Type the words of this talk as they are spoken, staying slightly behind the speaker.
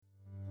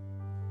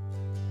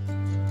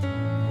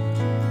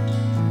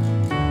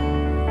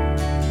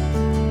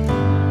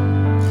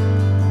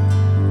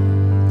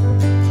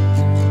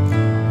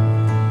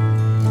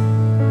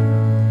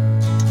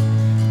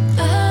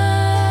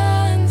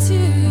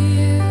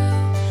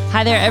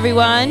Hi there,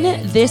 everyone.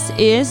 This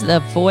is the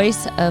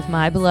Voice of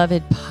My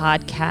Beloved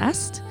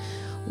podcast.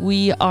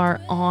 We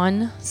are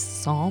on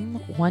Psalm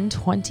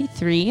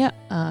 123,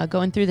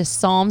 going through the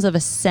Psalms of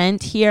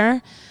Ascent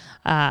here.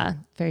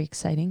 Very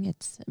exciting.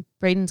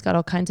 Braden's got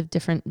all kinds of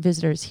different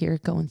visitors here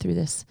going through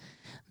this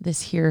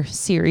here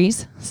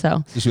series.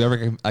 So just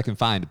whoever I can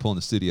find to pull in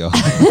the studio.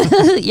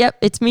 Yep,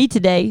 it's me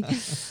today.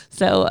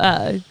 So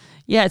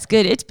yeah, it's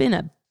good. It's been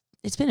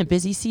a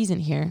busy season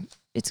here.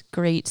 It's a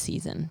great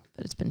season,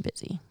 but it's been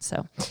busy.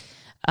 So,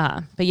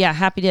 but yeah,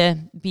 happy to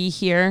be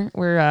here.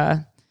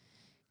 We're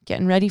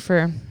getting ready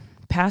for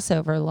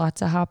Passover.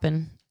 Lots of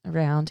hopping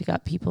around. We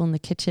got people in the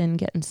kitchen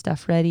getting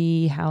stuff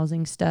ready,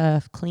 housing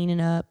stuff,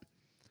 cleaning up,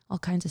 all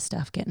kinds of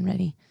stuff getting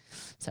ready.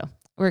 So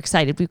we're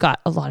excited. We've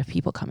got a lot of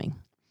people coming.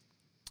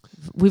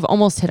 We've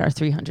almost hit our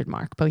 300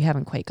 mark, but we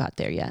haven't quite got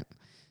there yet.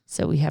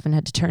 So we haven't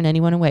had to turn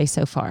anyone away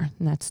so far,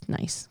 and that's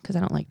nice because I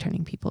don't like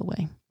turning people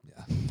away.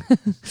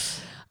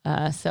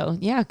 Yeah. So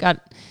yeah,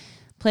 got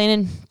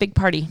planning big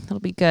party. It'll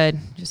be good.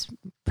 Just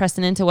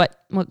pressing into what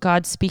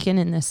God's speaking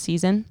in this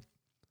season,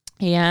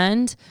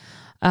 and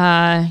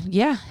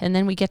yeah, and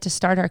then we get to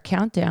start our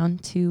countdown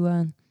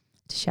to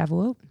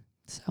Shavuot.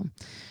 So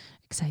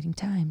exciting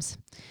times.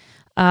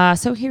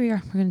 So here we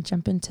are. We're going to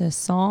jump into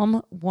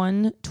Psalm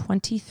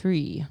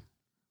 123.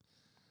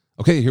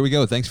 Okay, here we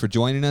go. Thanks for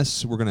joining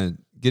us. We're going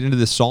to get into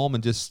this psalm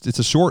and it's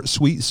a short,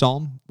 sweet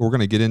psalm. We're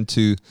going to get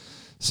into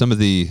some of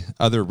the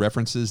other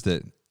references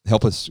that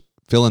help us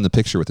fill in the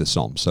picture with this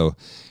psalm. So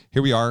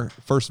here we are.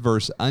 First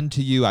verse,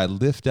 unto you I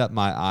lift up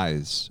my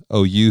eyes,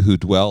 O you who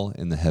dwell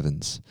in the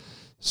heavens.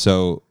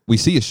 So we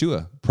see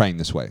Yeshua praying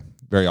this way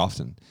very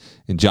often.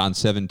 In John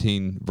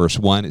 17, verse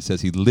 1, it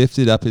says, he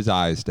lifted up his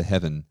eyes to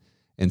heaven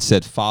and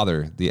said,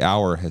 Father, the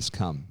hour has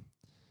come.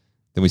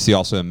 Then we see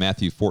also in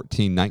Matthew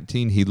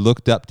 14:19, he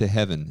looked up to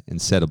heaven and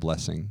said a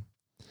blessing.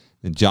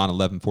 In John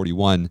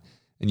 11:41,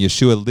 and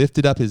Yeshua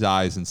lifted up his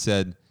eyes and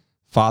said,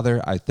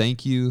 Father, I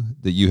thank you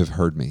that you have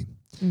heard me.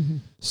 Mm-hmm.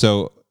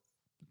 So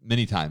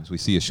many times we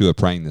see Yeshua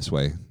praying this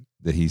way,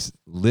 that he's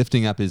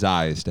lifting up his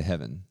eyes to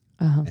heaven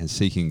and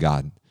seeking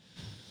God.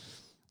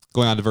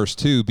 Going on to verse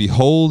 2,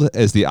 behold,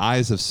 as the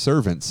eyes of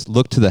servants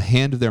look to the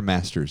hand of their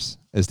masters,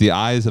 as the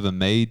eyes of a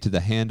maid to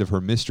the hand of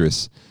her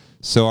mistress,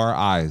 so our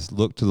eyes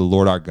look to the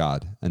Lord our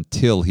God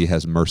until he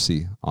has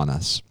mercy on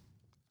us.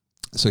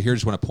 So here I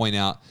just want to point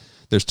out,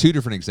 there's two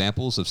different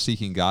examples of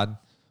seeking God.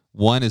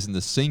 One is in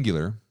the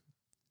singular.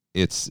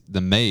 It's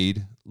the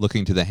maid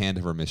looking to the hand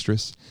of her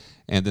mistress.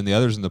 And then the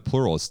other is in the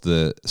plural. It's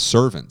the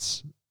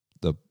servants,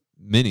 the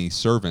many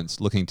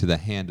servants looking to the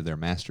hand of their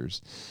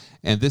masters.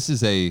 And this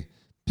is a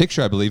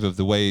picture, I believe, of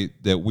the way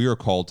that we are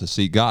called to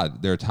seek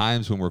God. There are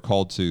times when we're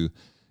called to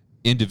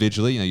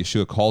individually.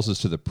 Yeshua calls us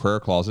to the prayer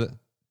closet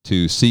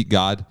to seek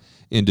God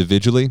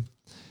individually.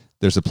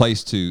 There's a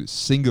place to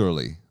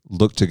singularly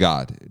look to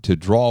God, to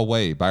draw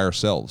away by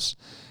ourselves.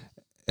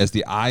 As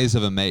the eyes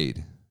of a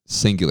maid,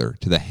 singular,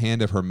 to the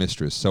hand of her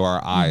mistress, so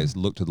our eyes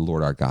look to the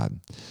Lord our God.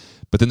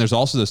 But then there's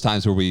also those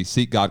times where we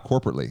seek God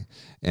corporately.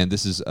 And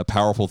this is a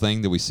powerful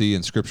thing that we see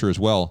in Scripture as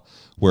well,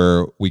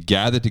 where we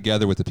gather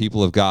together with the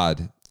people of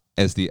God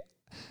as the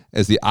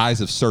eyes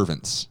of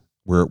servants,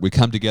 where we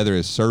come together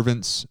as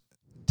servants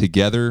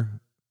together,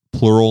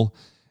 plural,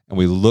 and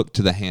we look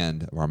to the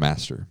hand of our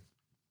master.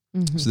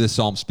 Mm-hmm. So this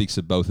psalm speaks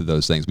of both of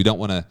those things. We don't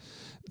want to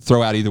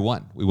throw out either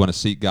one. We want to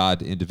seek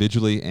God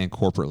individually and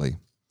corporately.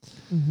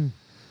 Mm-hmm.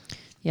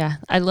 Yeah,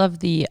 I love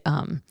the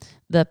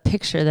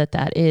picture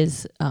that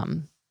is.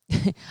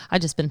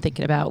 I've just been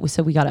thinking about.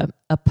 So we got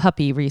a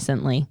puppy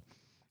recently,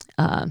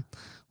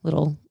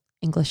 little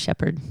English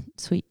Shepherd,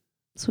 sweet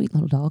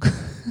little dog,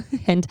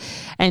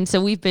 and so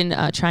we've been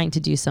trying to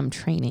do some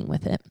training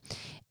with it,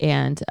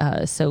 and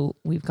so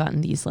we've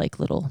gotten these like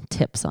little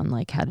tips on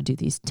like how to do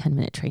these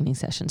 10-minute training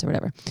sessions or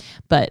whatever.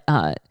 But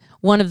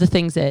one of the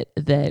things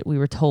that we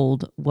were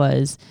told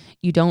was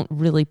you don't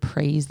really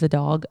praise the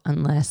dog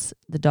unless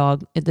the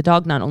dog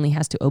not only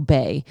has to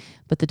obey,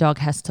 but the dog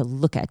has to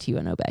look at you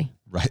and obey.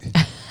 Right.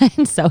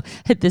 And so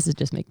this is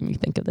just making me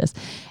think of this,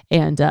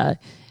 and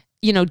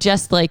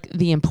just like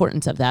the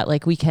importance of that,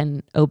 like we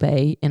can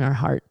obey in our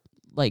heart,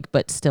 like,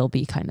 but still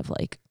be kind of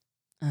like,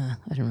 I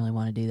didn't really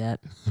want to do that.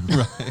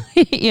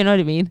 Right. You know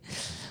what I mean?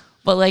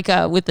 But like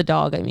with the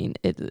dog, I mean,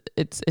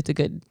 it's a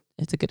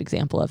good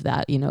example of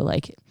that.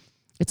 Like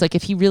it's like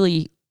if he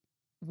really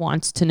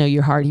wants to know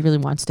your heart, he really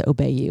wants to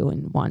obey you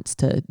and wants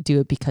to do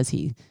it because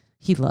he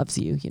loves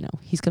you.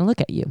 He's going to look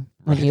at you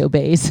when he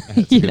obeys.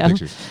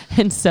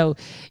 And so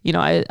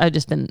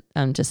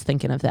I'm just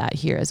thinking of that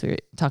here as we were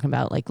talking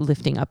about like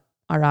lifting up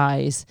our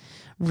eyes,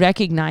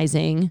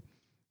 recognizing,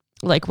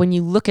 like when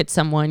you look at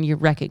someone, you're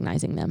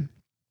recognizing them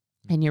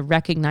and you're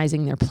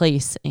recognizing their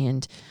place.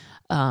 And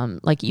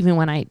like even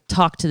when I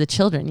talk to the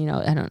children,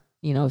 I don't,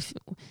 if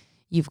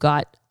you've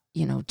got,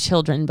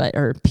 children,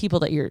 or people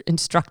that you're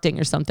instructing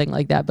or something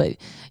like that. But,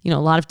 a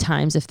lot of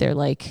times if they're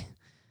like,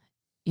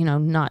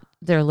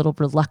 they're a little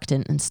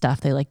reluctant and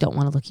stuff, they like don't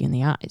want to look you in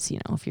the eyes,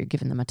 if you're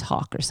giving them a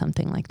talk or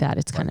something like that.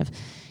 It's kind of,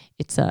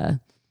 it's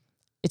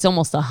it's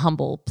almost a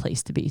humble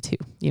place to be too,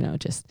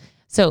 just.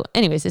 So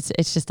anyways,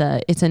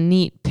 it's a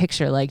neat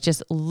picture, like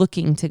just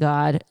looking to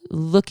God,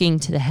 looking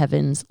to the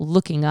heavens,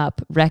 looking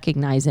up,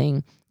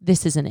 recognizing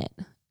this isn't it.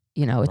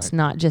 It's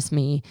not just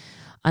me.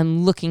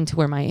 I'm looking to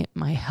where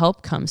my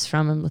help comes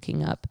from. I'm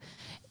looking up,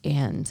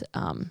 and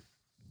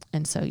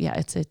so yeah,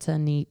 it's a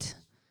neat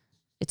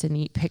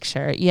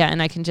picture. Yeah, and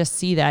I can just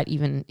see that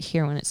even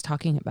here when it's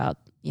talking about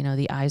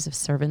the eyes of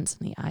servants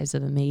and the eyes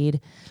of a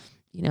maid.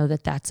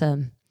 That's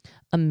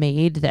a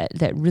maid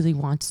that really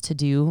wants to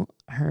do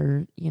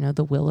her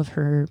the will of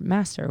her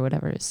master or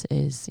whatever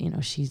is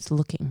she's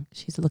looking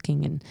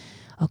and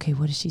okay,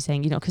 what is she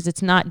saying? Because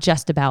it's not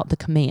just about the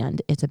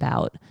command. It's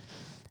about,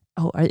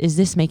 is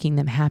this making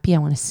them happy? I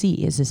want to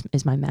see,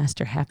 is my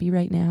master happy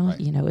right now?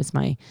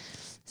 Right.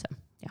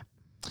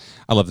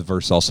 I love the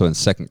verse also in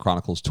 2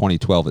 Chronicles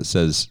 20:12. It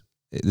says,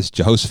 this is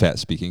Jehoshaphat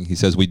speaking. He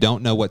says, we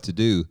don't know what to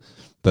do,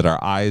 but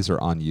our eyes are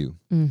on you.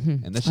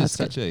 Mm-hmm. And that's just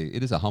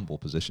it is a humble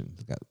position.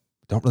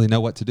 Don't really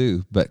know what to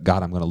do, but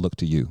God, I'm going to look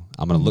to you.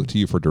 I'm going to look to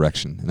you for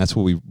direction. And that's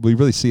what we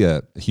really see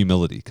a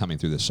humility coming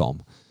through this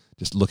psalm,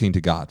 just looking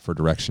to God for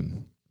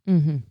direction.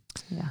 Mm-hmm.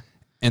 Yeah.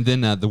 And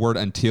then the word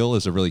until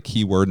is a really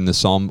key word in the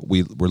psalm.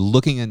 We're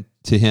looking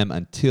to him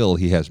until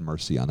he has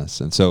mercy on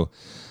us. And so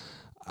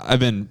I've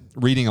been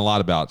reading a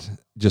lot about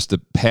just the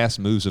past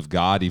moves of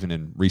God, even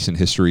in recent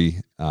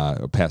history,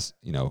 past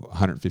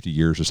 150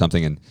 years or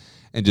something,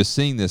 and just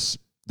seeing this.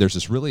 There's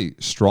this really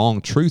strong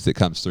truth that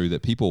comes through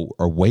that people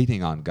are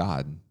waiting on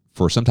God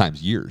for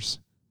sometimes years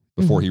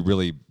before he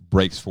really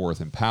breaks forth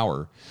in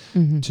power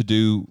to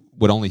do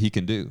what only he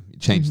can do,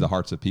 change the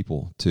hearts of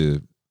people,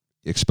 to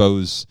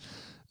expose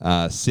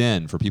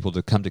sin, for people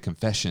to come to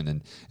confession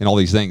and all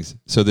these things.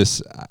 So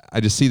I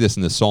just see this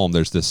in this psalm.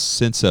 There's this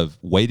sense of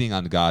waiting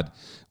on God.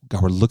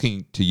 God, we're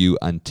looking to you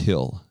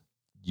until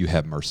you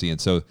have mercy.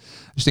 And so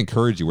I just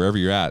encourage you, wherever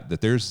you're at,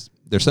 that there's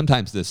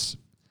sometimes this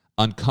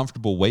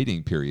uncomfortable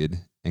waiting period,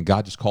 and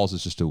God just calls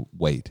us just to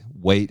wait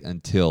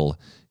until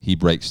he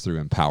breaks through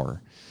in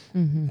power.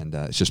 And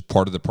it's just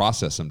part of the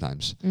process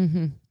sometimes.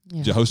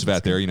 Yeah,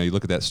 Jehoshaphat there, you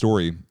look at that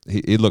story,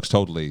 he looks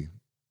totally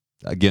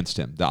against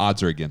him. The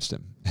odds are against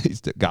him.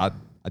 God,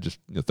 I just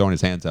throwing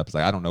his hands up. It's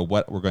like, I don't know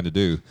what we're going to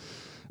do,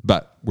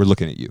 but we're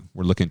looking at you.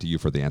 We're looking to you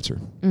for the answer.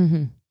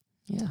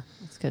 Yeah,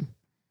 that's good.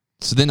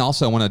 So then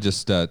also I want to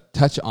just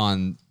touch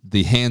on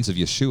the hands of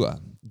Yeshua.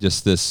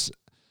 Just this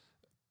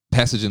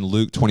passage in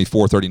Luke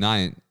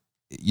 24:39,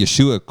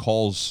 Yeshua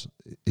calls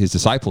his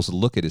disciples to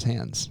look at his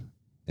hands.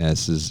 It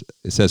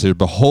says here,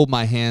 behold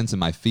my hands and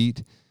my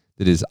feet,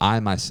 that is I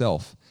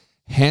myself.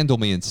 Handle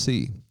me and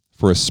see.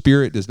 For a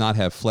spirit does not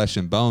have flesh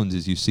and bones,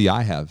 as you see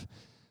I have.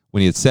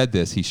 When he had said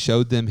this, he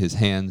showed them his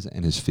hands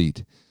and his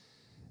feet.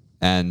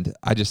 And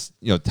I just,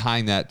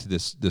 tying that to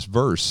this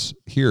verse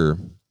here,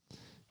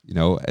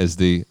 as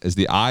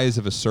the eyes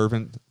of a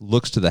servant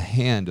looks to the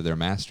hand of their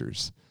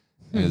masters,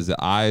 and as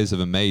the eyes of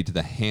a maid to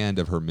the hand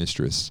of her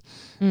mistress.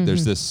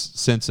 There's this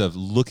sense of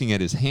looking at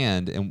his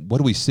hand, and what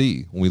do we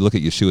see when we look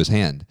at Yeshua's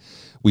hand?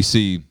 We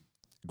see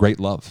great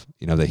love,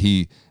 that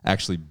he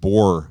actually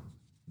bore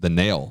the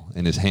nail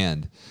in his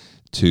hand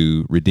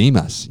to redeem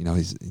us.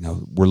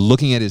 We're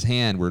looking at his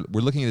hand. We're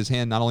looking at his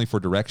hand not only for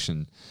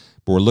direction,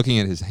 but we're looking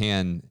at his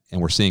hand and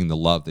we're seeing the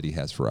love that he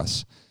has for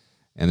us.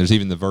 And there's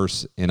even the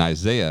verse in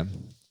Isaiah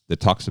that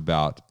talks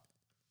about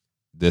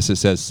this. It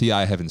says, see,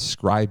 I have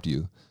inscribed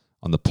you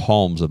on the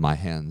palms of my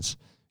hands.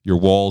 Your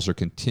walls are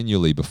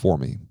continually before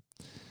me.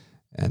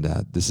 And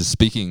this is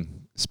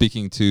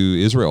speaking to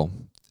Israel.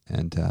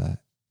 And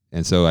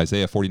so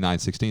Isaiah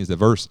 49:16 is the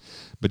verse.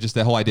 But just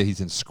that whole idea,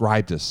 he's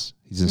inscribed us.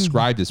 He's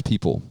inscribed his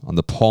people on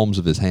the palms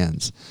of his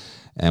hands.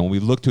 And when we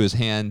look to his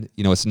hand,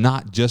 it's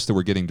not just that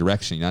we're getting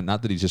direction,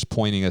 not that he's just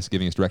pointing us,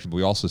 giving us direction, but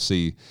we also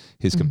see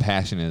his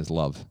compassion and his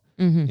love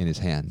in his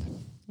hand.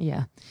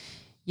 Yeah.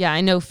 Yeah,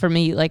 I know for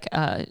me, like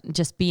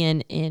just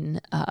being in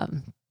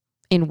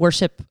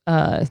worship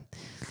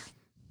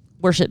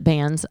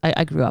bands.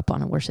 I grew up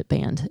on a worship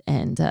band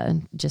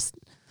and just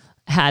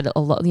had a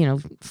lot,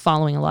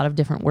 following a lot of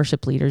different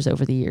worship leaders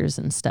over the years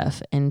and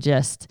stuff. And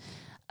just,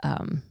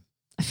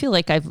 I feel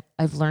like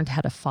I've learned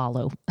how to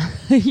follow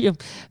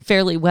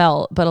fairly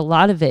well, but a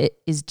lot of it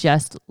is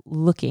just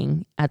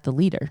looking at the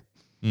leader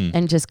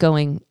and just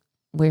going,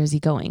 where is he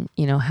going?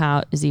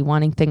 How is he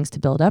wanting things to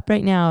build up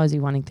right now? Is he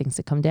wanting things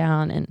to come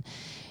down?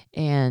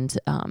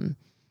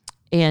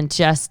 And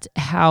just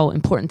how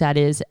important that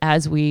is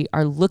as we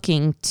are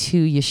looking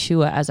to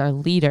Yeshua as our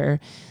leader,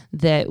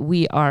 that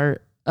we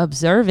are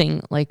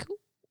observing like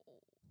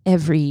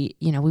every,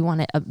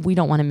 we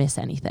don't want to miss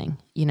anything,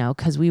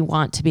 because we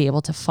want to be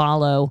able to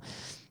follow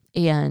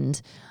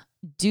and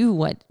do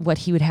what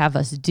he would have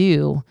us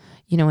do,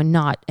 and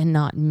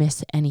not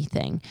miss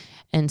anything.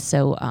 And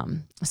so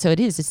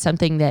it's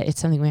something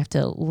we have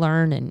to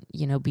learn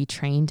and, be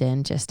trained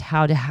in, just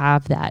how to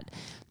have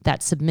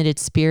that submitted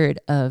spirit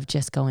of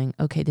just going,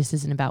 okay, this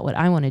isn't about what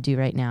I want to do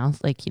right now.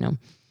 Like,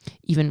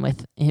 even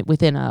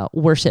within a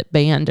worship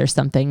band or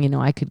something, you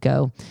know, I could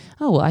go,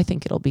 oh, well, I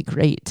think it'll be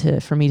great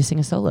for me to sing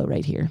a solo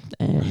right here.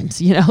 And,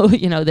 you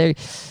know,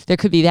 there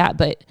could be that,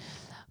 but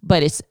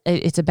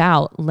it's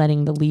about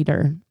letting the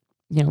leader,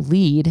 you know,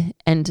 lead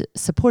and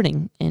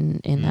supporting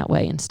in that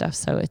way and stuff.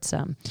 So it's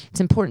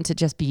important to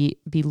just be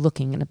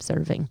looking and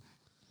observing.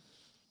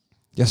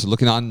 Yes,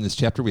 looking on in this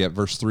chapter, we have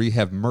verse 3,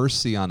 have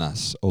mercy on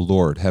us, O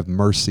Lord, have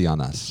mercy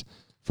on us,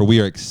 for we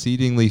are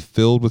exceedingly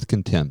filled with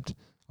contempt.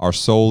 Our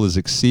soul is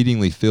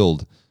exceedingly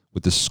filled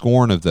with the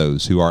scorn of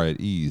those who are at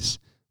ease,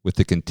 with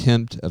the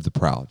contempt of the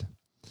proud.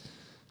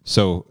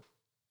 So,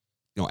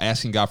 you know,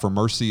 asking God for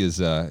mercy is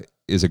a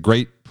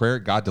great prayer.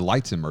 God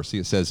delights in mercy.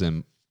 It says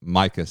in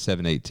Micah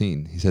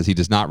 7:18, he says he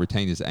does not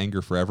retain his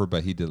anger forever,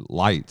 but he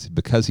delights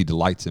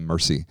in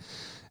mercy.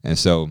 And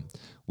so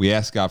we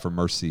ask God for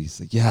mercy. He's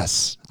like,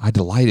 yes, I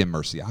delight in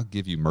mercy. I'll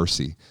give you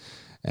mercy.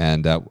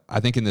 And I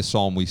think in this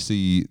psalm we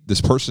see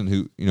this person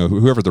who, you know,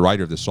 whoever the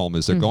writer of this psalm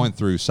is, they're going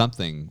through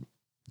something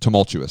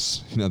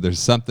tumultuous. You know, there's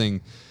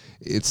something,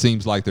 it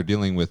seems like they're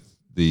dealing with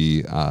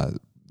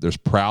there's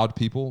proud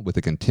people with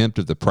the contempt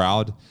of the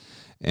proud.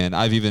 And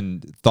I've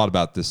even thought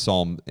about this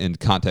psalm in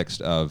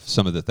context of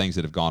some of the things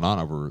that have gone on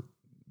over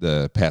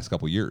the past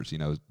couple of years. You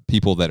know,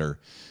 people that are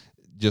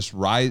just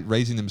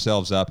raising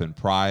themselves up in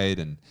pride,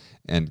 and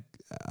there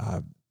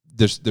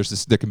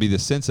can be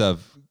this sense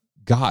of,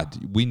 God,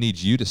 we need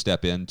you to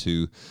step in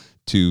to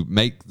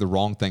make the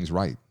wrong things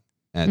right,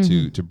 and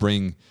to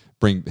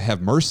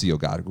have mercy, oh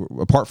God.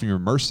 Apart from your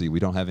mercy, we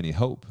don't have any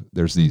hope.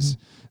 There's these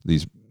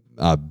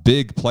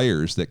big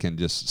players that can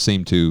just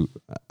seem to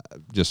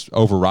just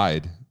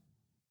override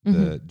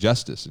the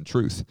justice and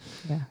truth.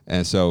 Yeah.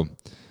 And so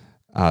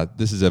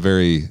this is a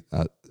very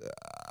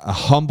a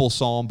humble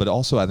psalm, but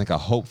also I think a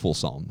hopeful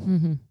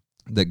psalm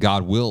that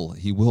God will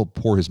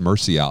pour his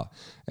mercy out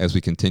as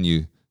we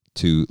continue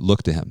to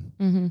look to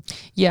him.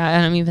 Yeah.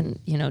 And I'm even,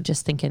 you know,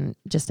 just thinking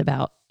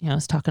about, you know, I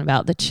was talking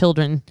about the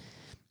children,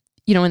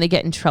 you know, when they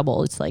get in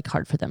trouble, it's like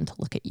hard for them to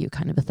look at you,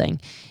 kind of a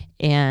thing.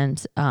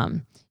 And,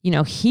 you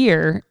know,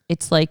 here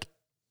it's like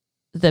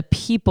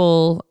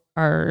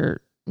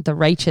the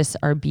righteous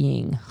are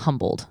being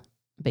humbled,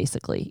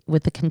 basically,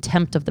 with the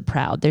contempt of the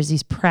proud. There's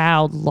these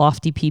proud,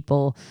 lofty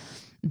people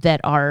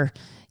that are,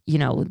 you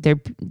know, they're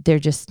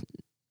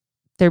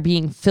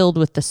being filled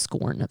with the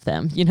scorn of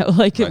them, you know,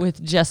 like right.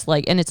 With just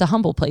like, and it's a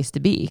humble place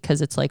to be,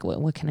 because it's like,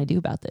 what can I do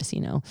about this,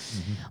 you know?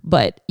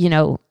 But, you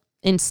know,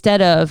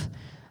 instead of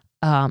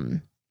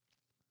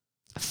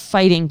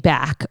fighting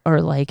back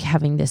or like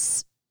having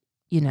this,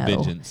 you know,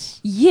 vengeance.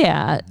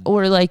 Yeah.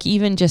 Or like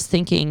even just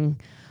thinking,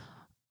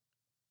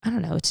 I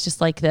don't know, it's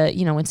just like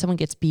you know, when someone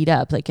gets beat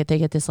up, like they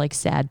get this like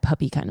sad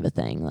puppy kind of a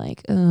thing,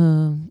 like,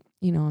 oh,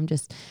 you know,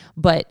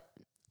 but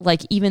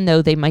like, even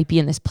though they might be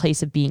in this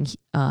place of being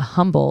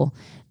humble,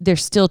 they're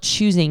still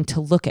choosing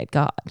to look at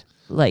God.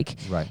 Like,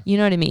 right. You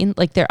know what I mean?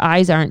 Like their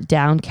eyes aren't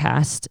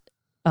downcast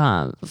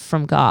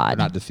from God.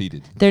 They're not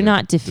defeated. They're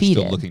not defeated.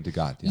 They're still looking to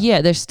God.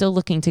 Yeah, they're still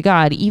looking to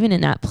God, even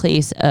in that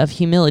place of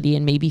humility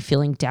and maybe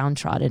feeling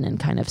downtrodden and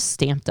kind of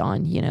stamped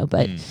on, you know,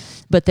 but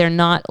they're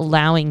not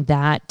allowing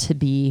that to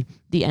be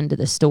the end of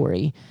the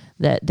story,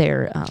 that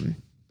they're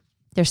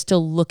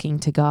still looking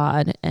to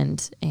God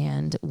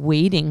and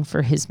waiting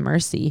for his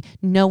mercy,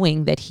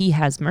 knowing that he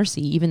has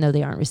mercy, even though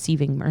they aren't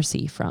receiving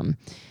mercy from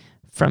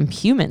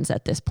humans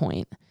at this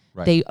point.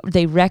 Right.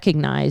 They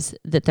recognize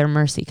that their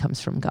mercy comes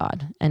from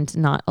God, and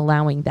not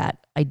allowing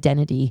that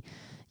identity,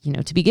 you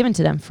know, to be given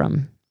to them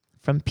from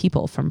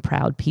people, from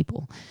proud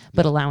people,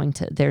 but allowing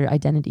their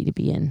identity to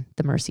be in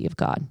the mercy of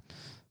God.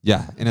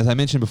 Yeah, and as I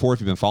mentioned before, if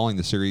you've been following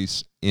the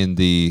series, in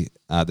the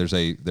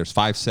there's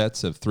 5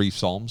 sets of 3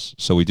 psalms.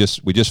 So we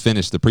just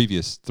finished the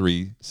previous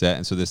 3 set,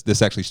 and so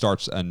this actually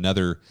starts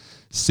another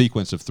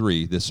sequence of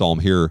 3. This psalm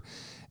here,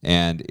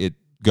 and it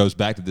goes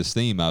back to this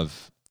theme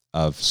of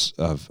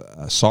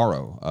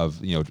sorrow,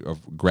 of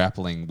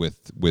grappling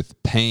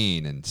with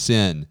pain and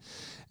sin,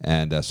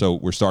 and so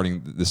we're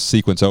starting this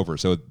sequence over.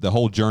 So the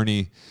whole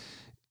journey,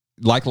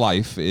 like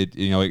life,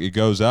 it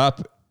goes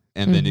up.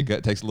 And then it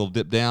takes a little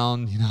dip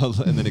down, you know,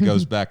 and then it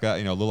goes back up,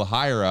 you know, a little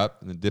higher up,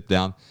 and then dip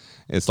down.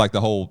 It's like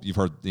the whole, you've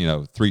heard, you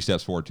know, 3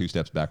 steps forward, 2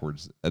 steps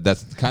backwards.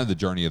 That's kind of the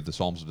journey of the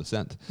Psalms of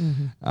Ascent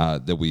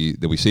that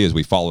we see as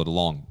we follow it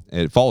along.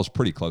 And it follows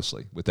pretty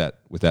closely with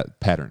that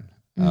pattern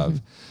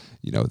of,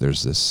 you know,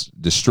 there's this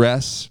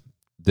distress,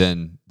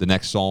 then the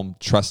next psalm,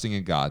 trusting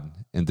in God,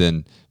 and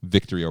then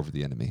victory over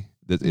the enemy.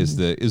 That is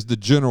the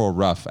general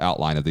rough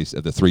outline of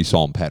the 3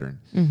 psalm pattern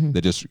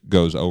that just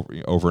goes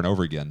over and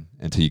over again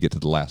until you get to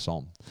the last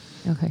psalm.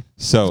 Okay.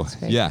 So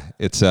yeah,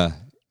 it's the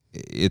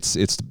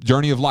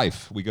journey of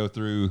life. We go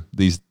through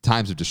these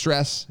times of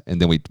distress,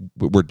 and then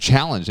we're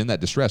challenged in that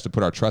distress to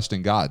put our trust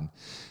in God,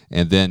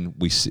 and then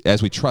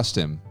as we trust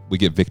him, we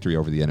get victory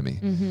over the enemy.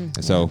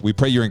 And so we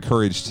pray you're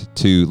encouraged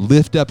to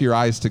lift up your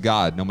eyes to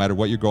God no matter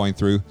what you're going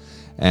through,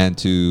 and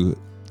to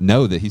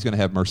know that he's going to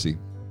have mercy.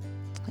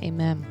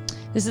 Amen.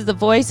 This is the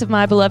Voice of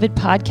My Beloved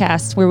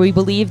podcast, where we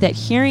believe that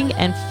hearing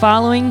and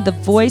following the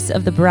voice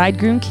of the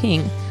bridegroom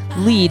king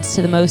leads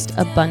to the most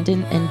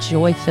abundant and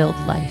joy-filled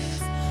life.